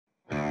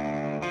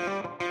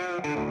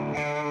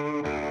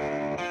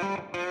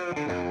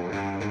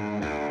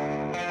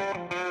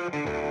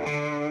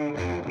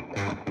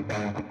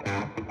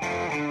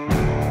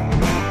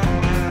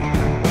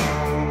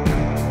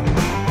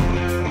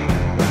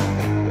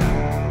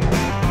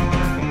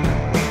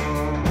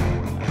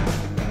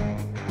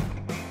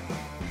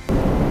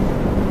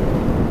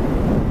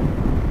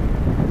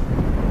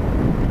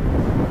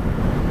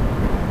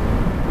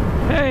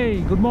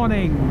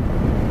morning.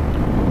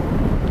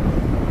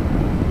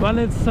 Well,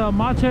 it's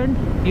March end,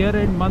 year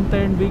end, month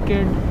end,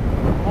 weekend,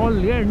 all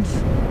ends,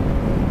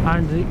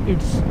 and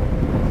it's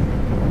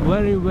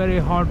very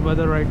hot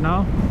weather right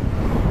now.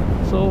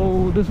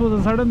 So this was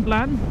a sudden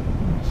plan.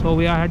 So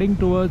we are heading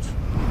towards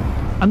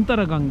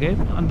Antharagange.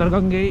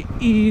 Antharagange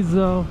is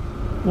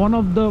one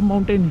of the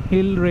mountain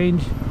hill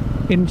range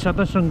in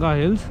Shatashranga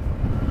Hills.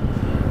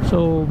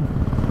 So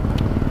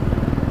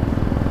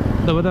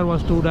the weather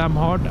was too damn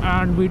hot,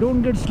 and we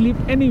don't get sleep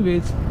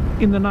anyways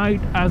in the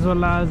night as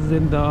well as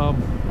in the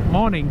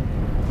morning.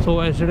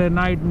 So yesterday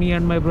night, me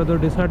and my brother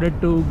decided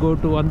to go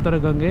to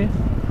Antharagange.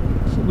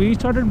 So we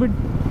started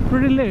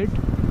pretty late,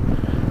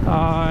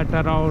 at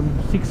around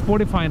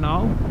 6:45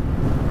 now.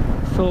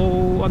 So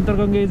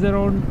Antharagange is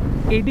around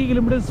 80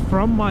 kilometers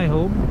from my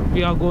home.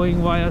 We are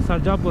going via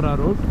Sarjapura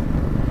road.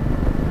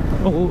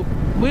 So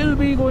we'll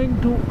be going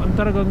to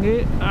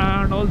Antharagange,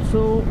 and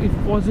also if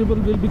possible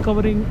we'll be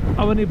covering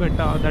Avani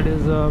Betta, that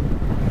is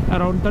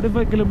around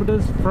 35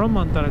 kilometers from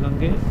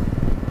Antharagange.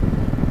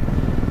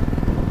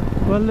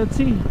 Well, let's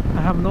see.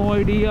 I have no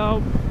idea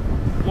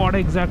what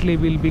exactly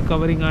we'll be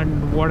covering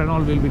and what and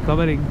all we'll be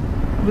covering.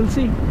 We'll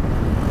see.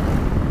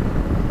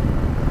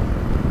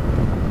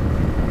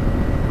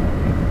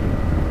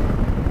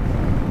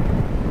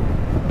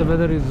 The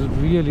weather is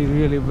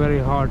really very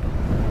hot.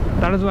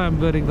 That is why I'm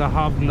wearing the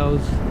half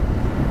gloves.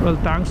 Well,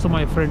 thanks to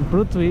my friend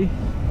Prithvi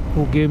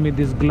who gave me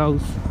these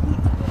gloves.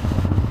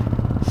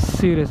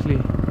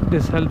 Seriously,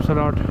 this helps a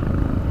lot.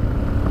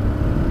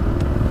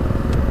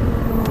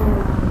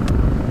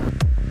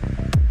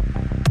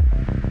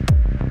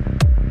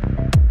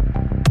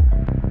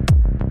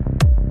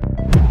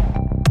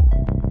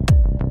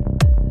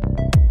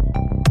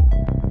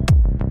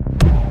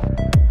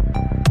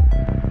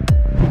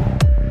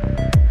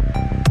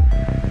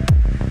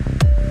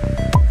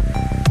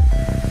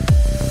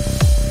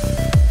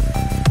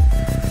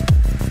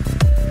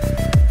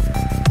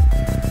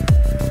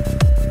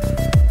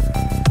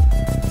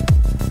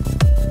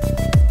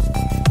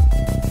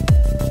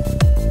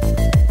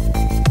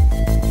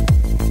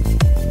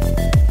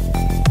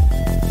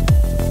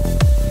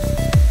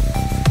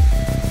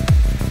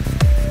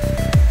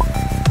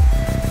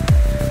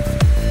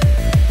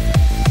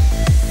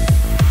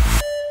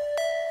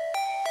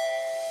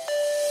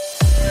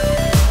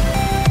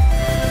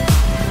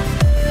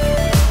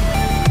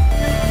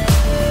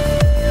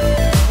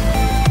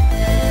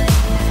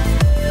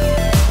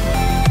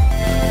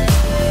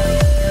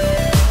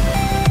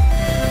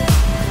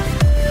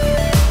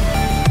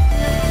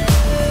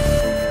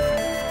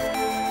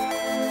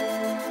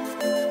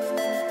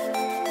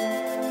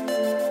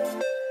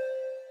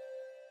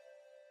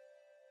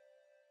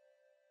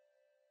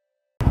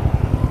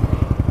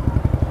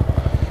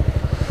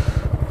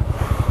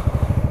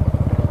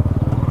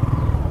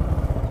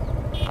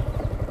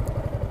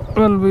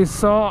 Well, we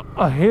saw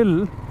a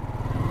hill,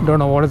 don't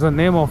know what is the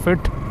name of it.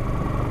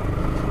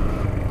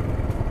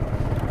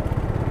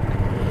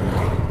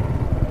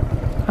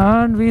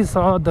 And we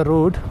saw the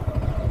road.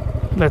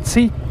 Let's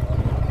see.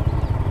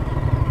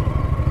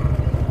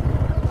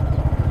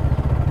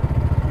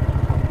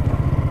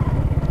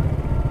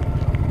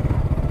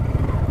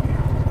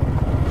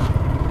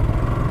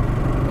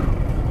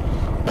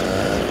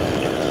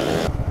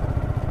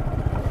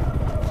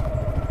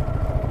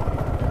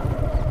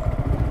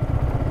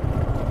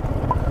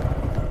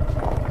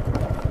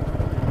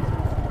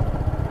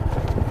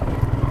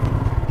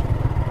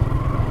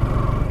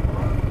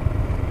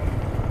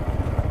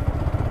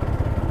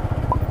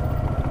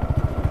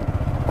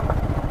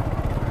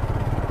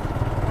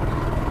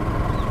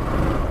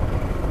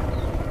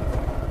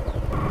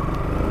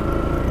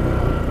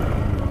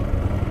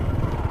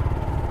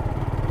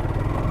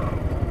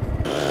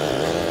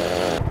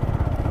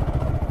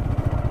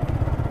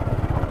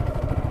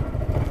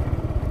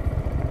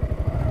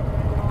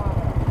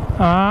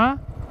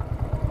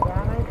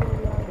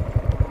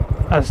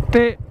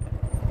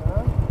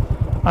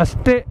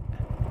 Aste.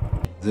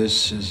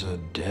 This is a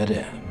dead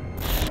end.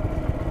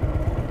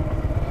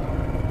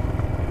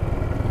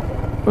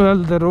 Well,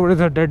 the road is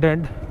a dead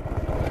end.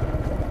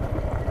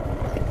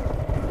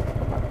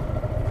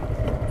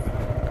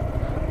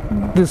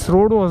 This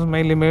road was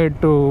mainly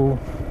made to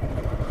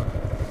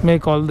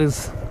make all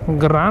these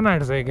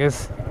granites, I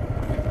guess.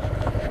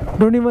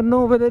 Don't even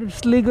know whether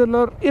it's legal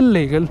or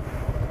illegal.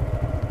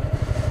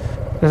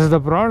 This is the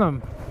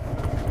problem.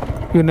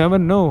 You never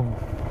know.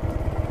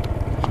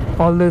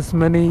 All these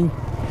many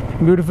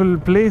beautiful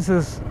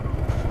places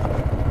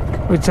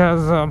which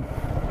has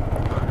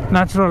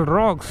natural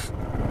rocks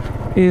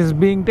is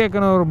being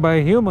taken over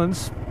by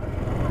humans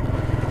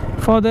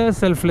for their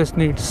selfish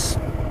needs.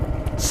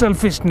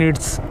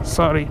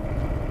 Sorry.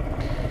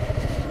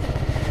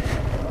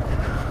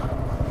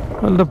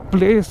 Well, the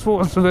place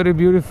was very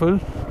beautiful.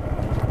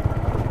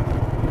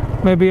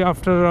 Maybe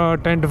after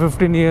 10 to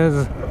 15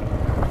 years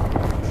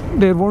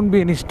there won't be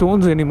any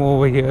stones anymore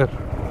over here.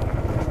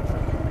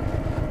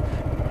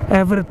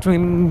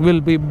 Everything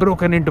will be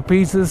broken into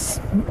pieces,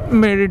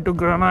 made into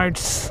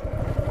granites.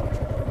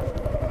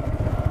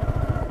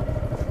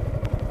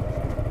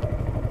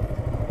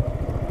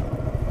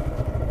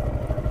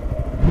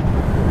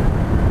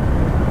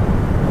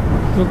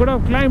 We could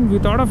have climbed, we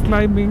thought of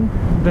climbing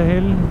the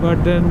hill, but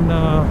then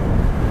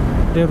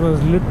there was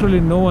literally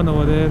no one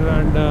over there,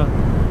 and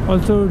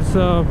also it's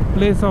a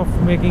place of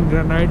making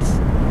granites.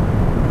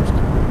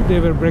 They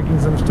were breaking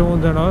some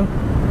stones and all.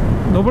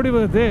 Nobody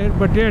was there,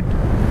 but yet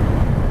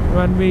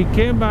when we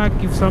came back,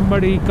 if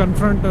somebody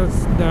confront us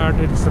that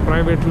it's a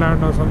private land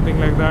or something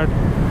like that,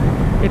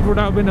 it would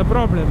have been a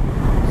problem.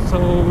 So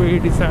we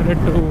decided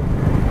to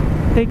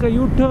take a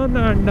U-turn,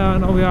 and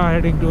now we are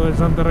heading towards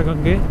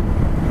Antharagange.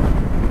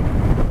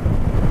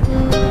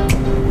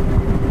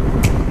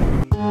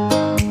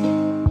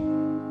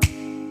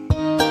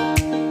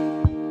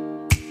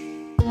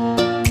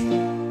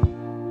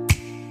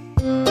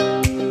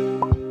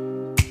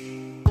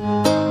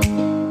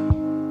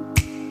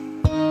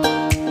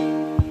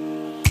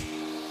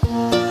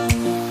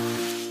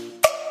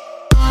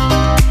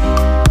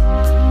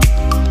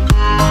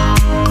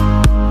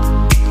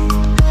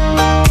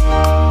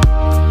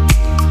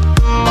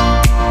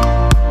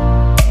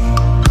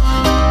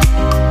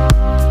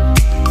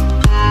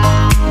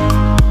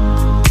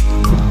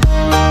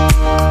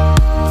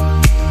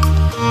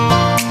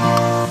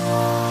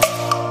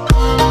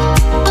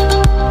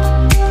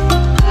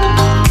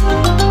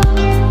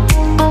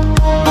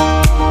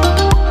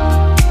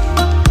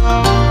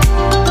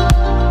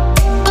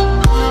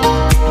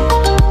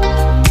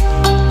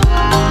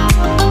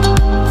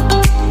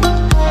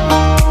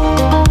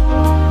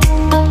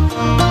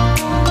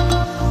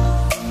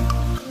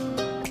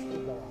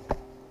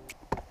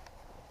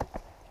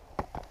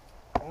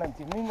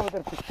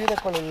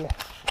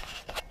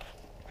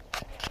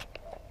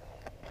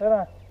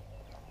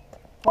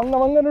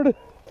 ಮಂಗನುಡು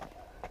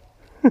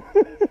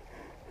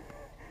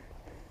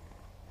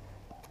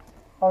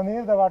ಅವನು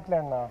ನೀರ್ದ ಬಾಟ್ಲೆ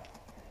ಅಣ್ಣ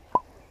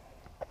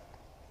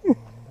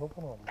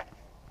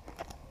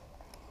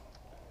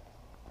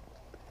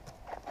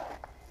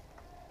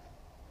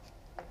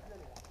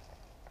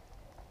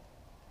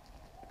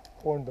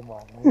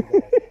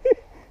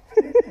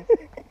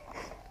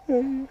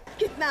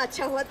कितना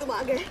अच्छा हुआ तुम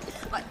आ गए।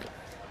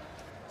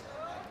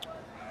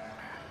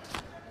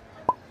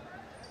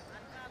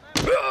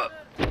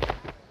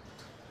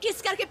 किस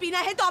करके पीना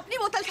है तो अपनी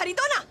बोतल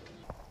खरीदो ना।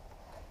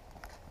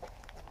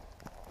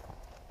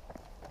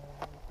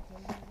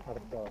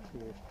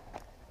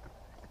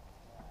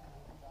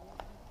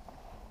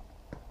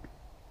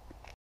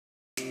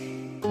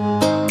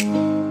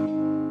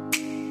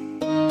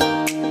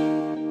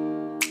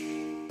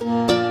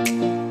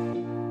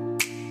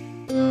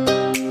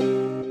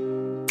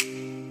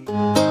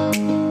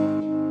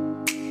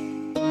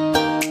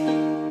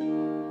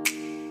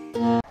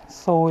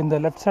 So in the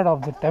left side of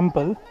the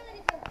temple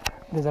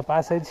there's a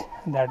passage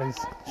that is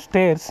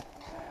stairs.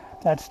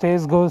 That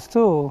stairs goes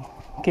to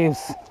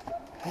caves.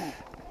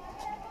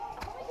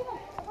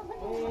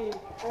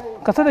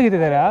 ಕಸ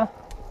ತೆಗಿತಿದ್ದೀರಾ?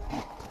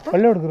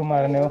 ಒಳ್ಳೆ ಹುಡುಗರು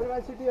ಮಾರ ನೀವು.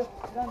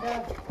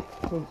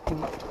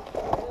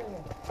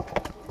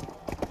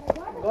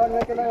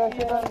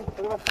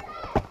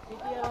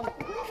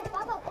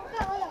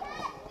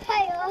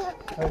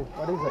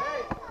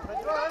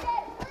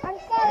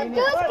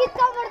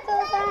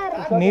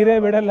 ನೀರೇ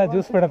ಬಿಡಲ್ಲ,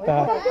 ಜ್ಯೂಸ್ ಬಿಡತ್ತಾ?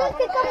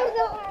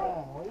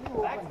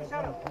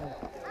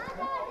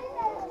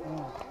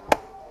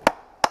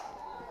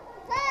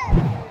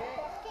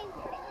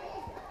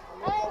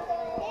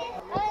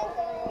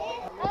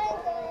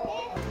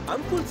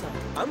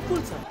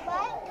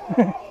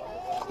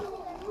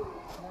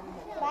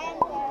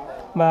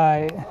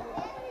 बाय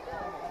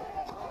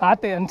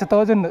आते अंच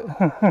 1000.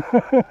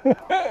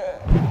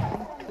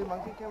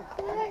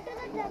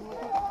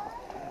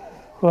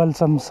 Well,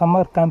 some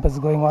summer camp is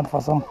going on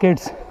for some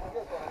kids.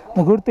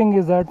 The good thing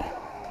is that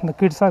the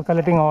kids are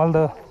collecting all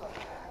the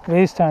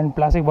waste and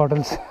plastic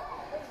bottles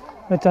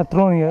which are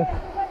thrown here,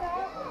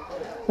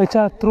 which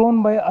are thrown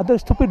by other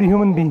stupid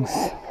human beings.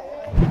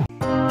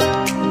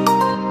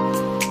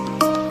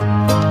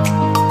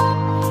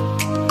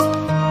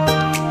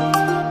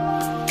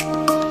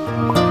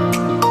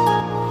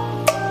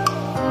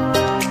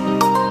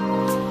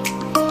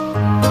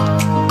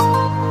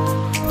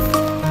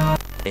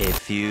 A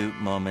few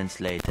moments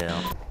later.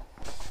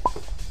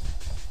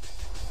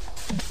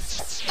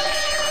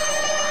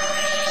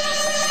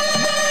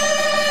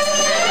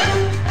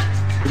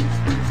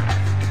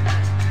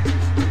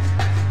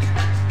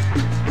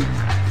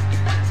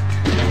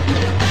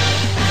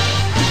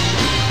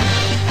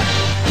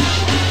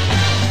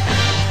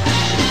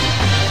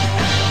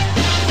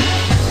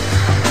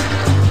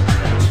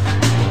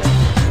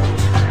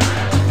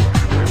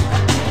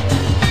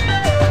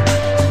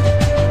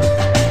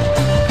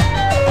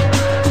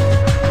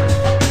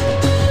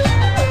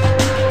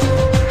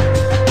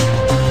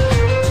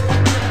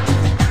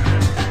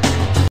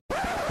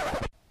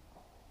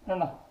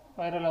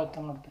 Viral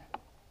అవుతాం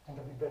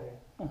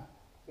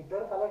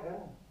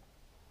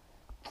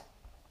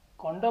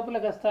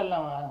కొండపులకు వస్తా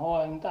హో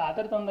ఇంత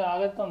ఆధార తొందర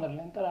ఆగతి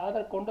తొందరలే ఇంత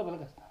ఆధార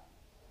కొండపులకు వస్తా.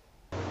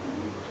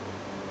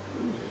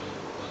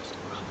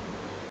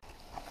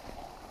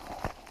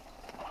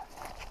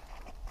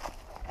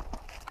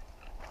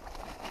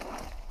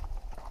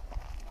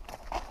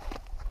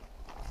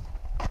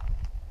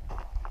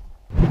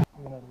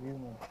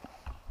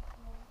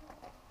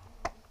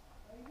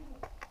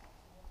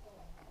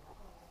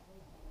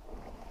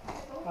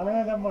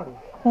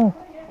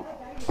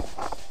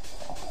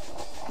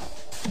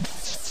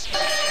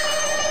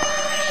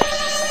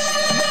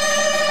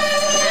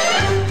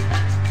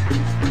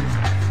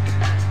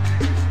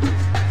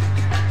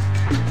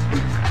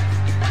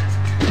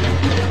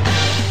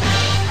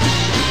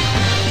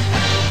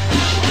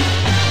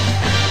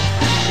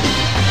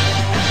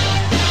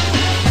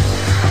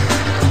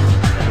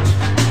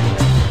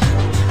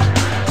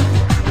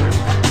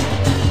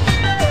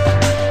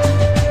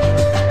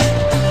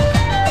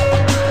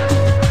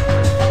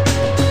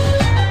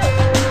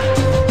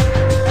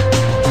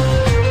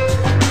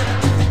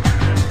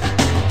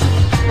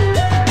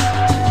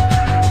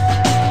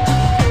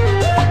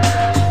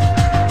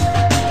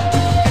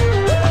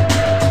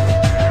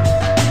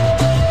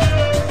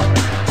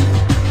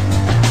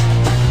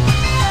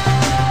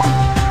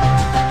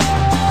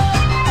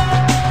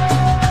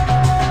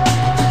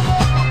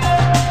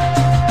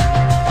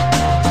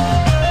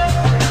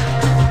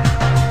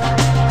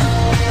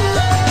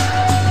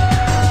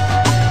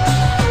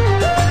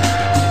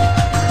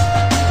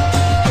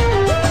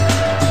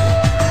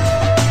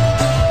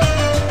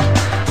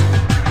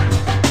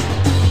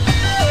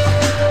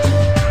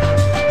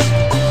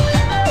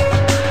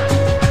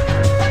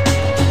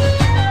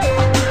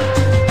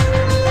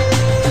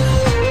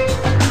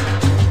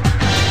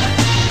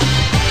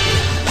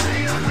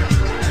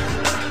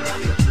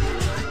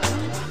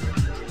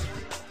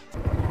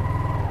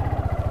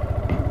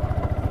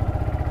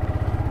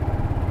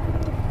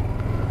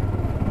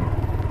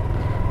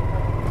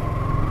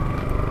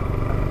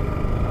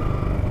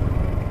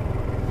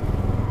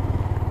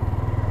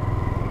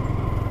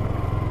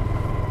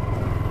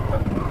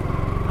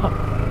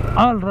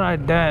 All right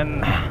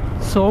then,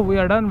 so we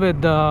are done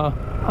with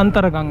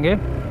Antharagange.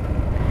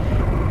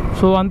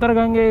 So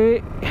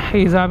Antharagange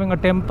is having a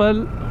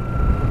temple,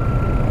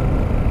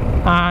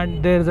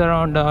 and there's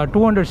around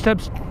 200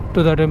 steps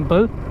to the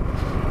temple.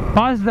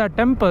 Past that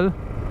temple,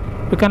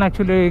 you can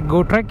actually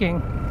go trekking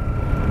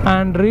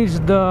and reach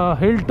the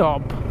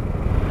hilltop.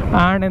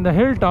 And in the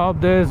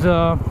hilltop, there's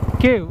a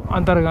cave,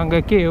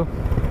 Antharagange cave.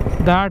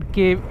 That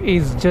cave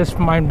is just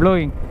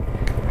mind-blowing.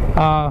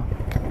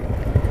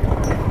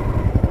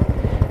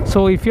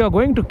 So if you are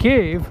going to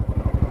cave,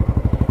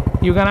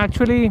 you can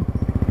actually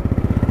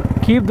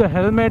keep the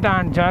helmet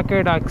and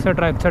jacket,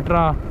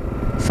 etc.,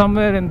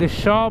 somewhere in the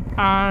shop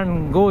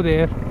and go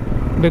there,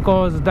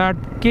 because that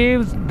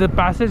caves, the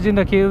passage in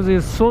the caves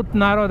is so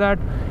narrow that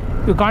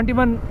you can't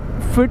even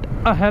fit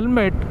a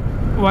helmet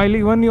while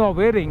even you are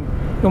wearing.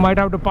 You might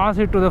have to pass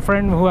it to the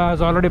friend who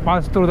has already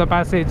passed through the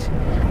passage,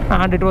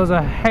 and it was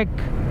a heck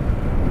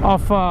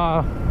of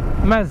a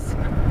mess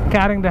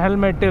carrying the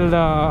helmet till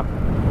the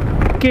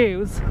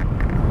caves.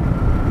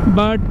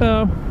 But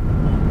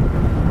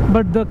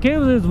the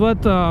caves is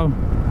worth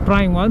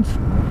trying once.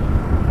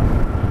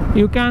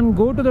 You can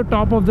go to the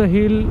top of the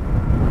hill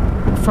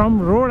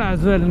from road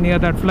as well, near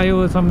that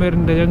flyover somewhere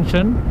in the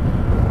junction.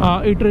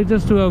 It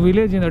reaches to a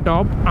village in the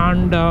top,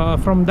 and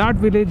from that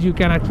village you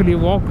can actually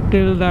walk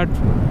till that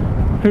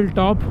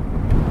hilltop.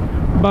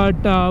 But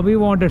we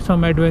wanted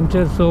some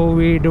adventure, so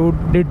we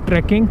did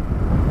trekking.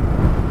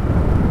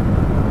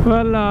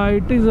 Well,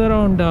 it is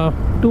around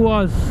 2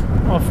 hours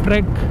of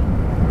trek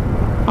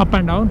up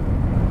and down,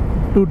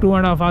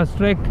 2.5 hours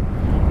trek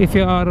if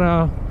you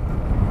are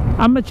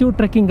amateur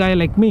trekking guy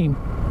like me.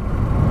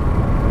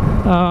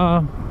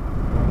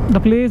 The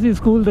place is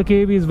cool, the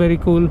cave is very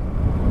cool,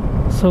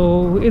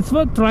 so it's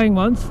worth trying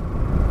once.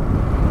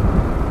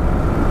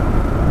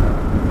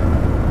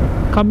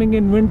 Coming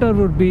in winter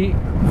would be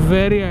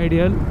very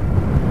ideal,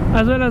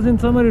 as well as in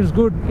summer it's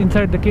good.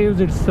 Inside the caves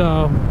it's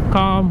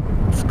calm,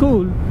 it's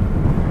cool.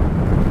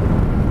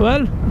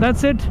 Well,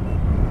 that's it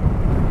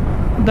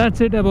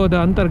about the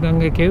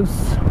Antharagange caves,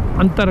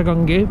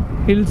 Antharagange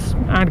hills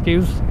and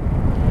caves.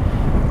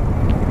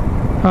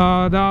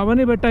 The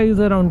Avani Betta is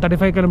around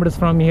 35 kilometers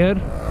from here.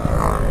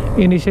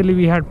 Initially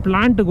we had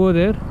planned to go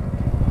there,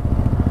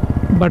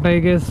 but I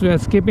guess we are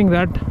skipping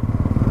that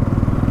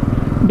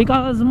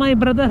because my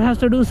brother has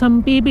to do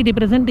some PPT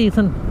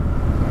presentation,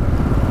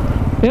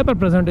 paper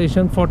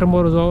presentation for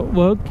tomorrow's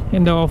work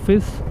in the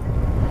office,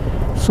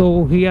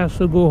 so he has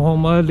to go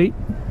home early.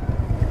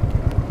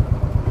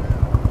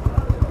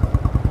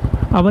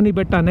 Avani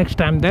Betta next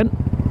time then.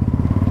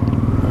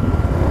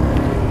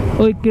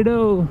 Oi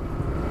kiddo.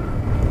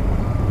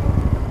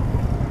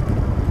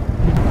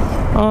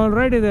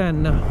 Alrighty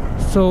then,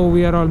 so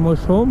we are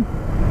almost home.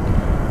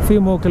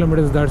 Few more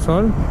kilometers, that's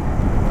all.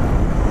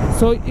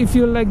 So if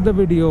you like the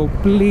video,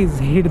 please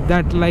hit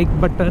that like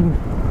button,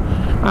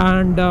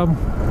 and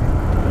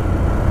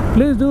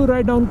please do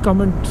write down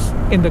comments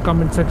in the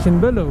comment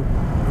section below.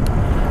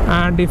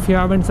 And if you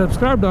haven't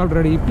subscribed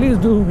already, please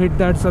do hit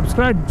that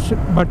subscribe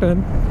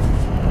button.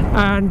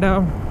 And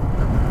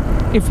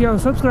if you have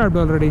subscribed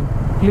already,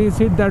 please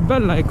hit that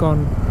bell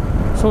icon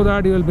so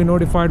that you will be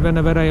notified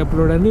whenever I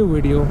upload a new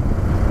video.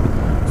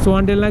 So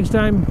until next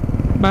time,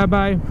 bye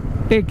bye,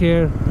 take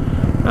care.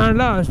 And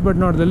last but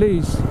not the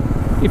least,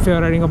 if you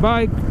are riding a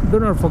bike, do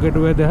not forget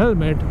to wear the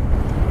helmet,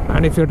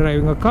 and if you are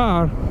driving a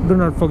car, do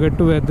not forget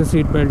to wear the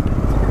seat belt.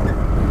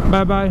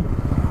 Bye bye,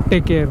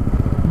 take care,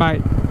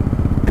 bye.